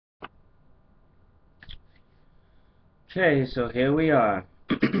Okay, so here we are.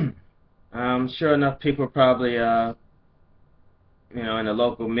 Sure enough, people probably, in the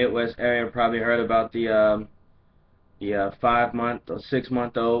local Midwest area, probably heard about the 5 month or 6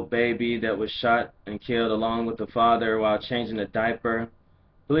 month old baby that was shot and killed along with the father while changing a diaper. I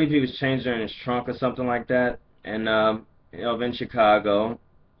believe he was changing her in his trunk or something like that, and in Chicago.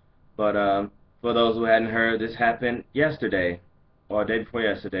 But for those who hadn't heard, this happened yesterday or day before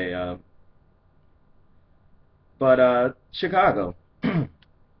yesterday. But Chicago.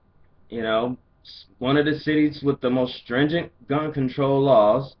 you know, one of the cities with the most stringent gun control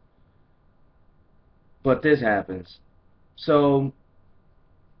laws, but this happens. So,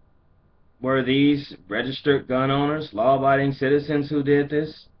 were these registered gun owners, law-abiding citizens who did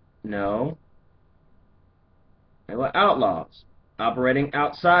this? No. They were outlaws, operating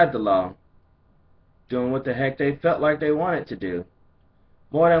outside the law, doing what the heck they felt like they wanted to do.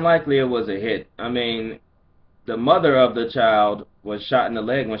 More than likely it was a hit. I mean, the mother of the child was shot in the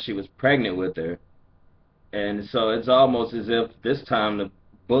leg when she was pregnant with her. And so it's almost as if this time the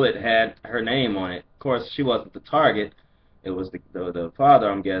bullet had her name on it. Of course, she wasn't the target. It was the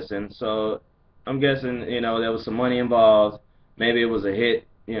father, I'm guessing. So I'm guessing, there was some money involved. Maybe it was a hit,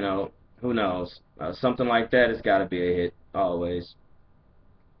 who knows. Something like that has got to be a hit, always.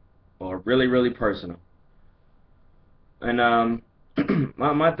 Or really, really personal. And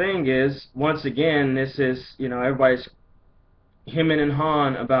my thing is, once again, this is, everybody's hemming and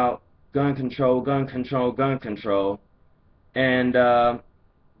hawing about gun control, gun control, gun control. And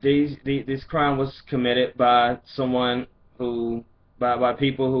this crime was committed by someone who, by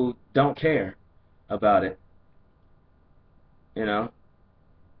people who don't care about it. They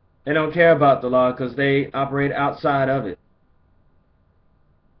don't care about the law because they operate outside of it.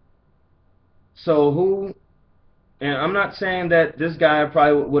 So who? And I'm not saying that this guy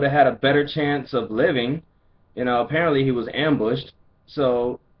probably would have had a better chance of living. Apparently he was ambushed.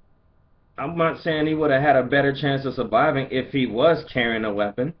 So I'm not saying he would have had a better chance of surviving if he was carrying a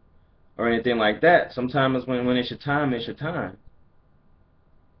weapon or anything like that. Sometimes when it's your time, it's your time.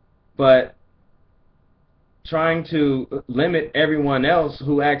 But trying to limit everyone else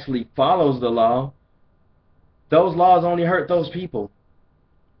who actually follows the law, those laws only hurt those people.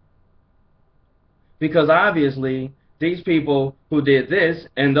 Because obviously, these people who did this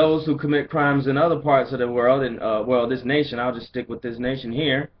and those who commit crimes in other parts of the world, and this nation, I'll just stick with this nation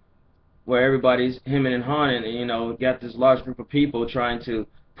here, where everybody's hemming and hawing, and got this large group of people trying to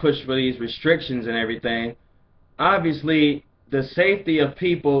push for these restrictions and everything. Obviously, the safety of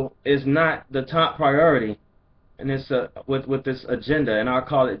people is not the top priority, and it's with this agenda, and I'll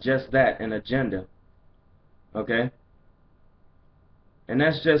call it just that, an agenda. Okay. And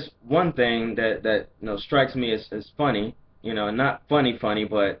that's just one thing that strikes me as funny, not funny,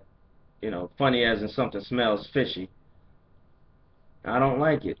 but funny as in something smells fishy. I don't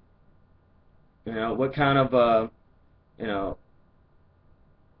like it. What kind of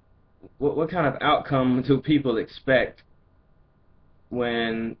what kind of outcome do people expect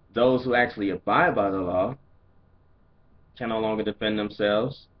when those who actually abide by the law can no longer defend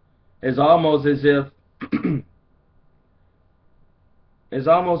themselves? It's almost as if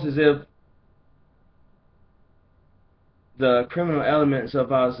the criminal elements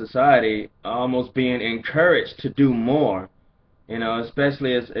of our society are almost being encouraged to do more,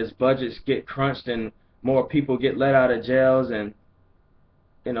 especially as budgets get crunched and more people get let out of jails. And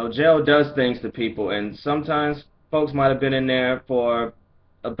jail does things to people, and sometimes folks might have been in there for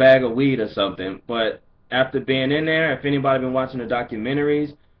a bag of weed or something, but after being in there, if anybody been watching the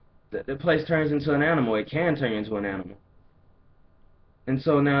documentaries, the place turns into an animal. It can turn into an animal. And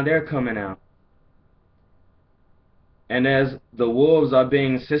so now they're coming out. And as the wolves are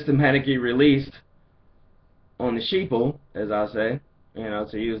being systematically released on the sheeple, as I say, to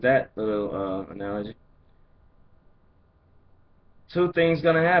use that little analogy, two things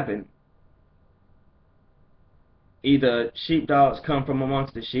gonna happen. Either sheepdogs come from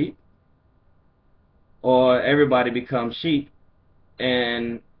amongst the sheep, or everybody becomes sheep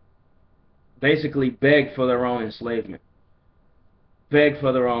and basically beg for their own enslavement, beg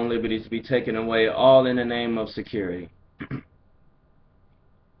for their own liberties to be taken away, all in the name of security.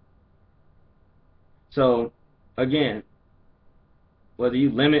 So, again, whether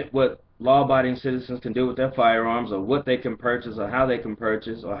you limit what law-abiding citizens can do with their firearms, or what they can purchase, or how they can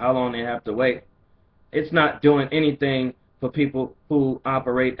purchase, or how long they have to wait, it's not doing anything for people who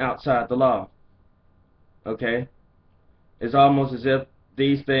operate outside the law. Okay? It's almost as if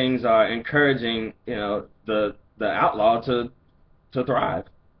these things are encouraging, the outlaw to thrive,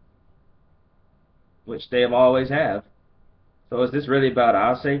 which they have always have. So is this really about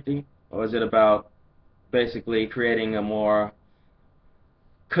our safety, or is it about basically creating a more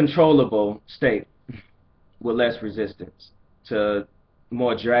controllable state with less resistance to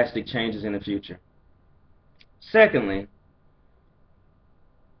more drastic changes in the future. Secondly,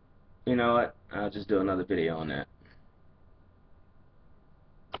 you know what? I'll just do another video on that.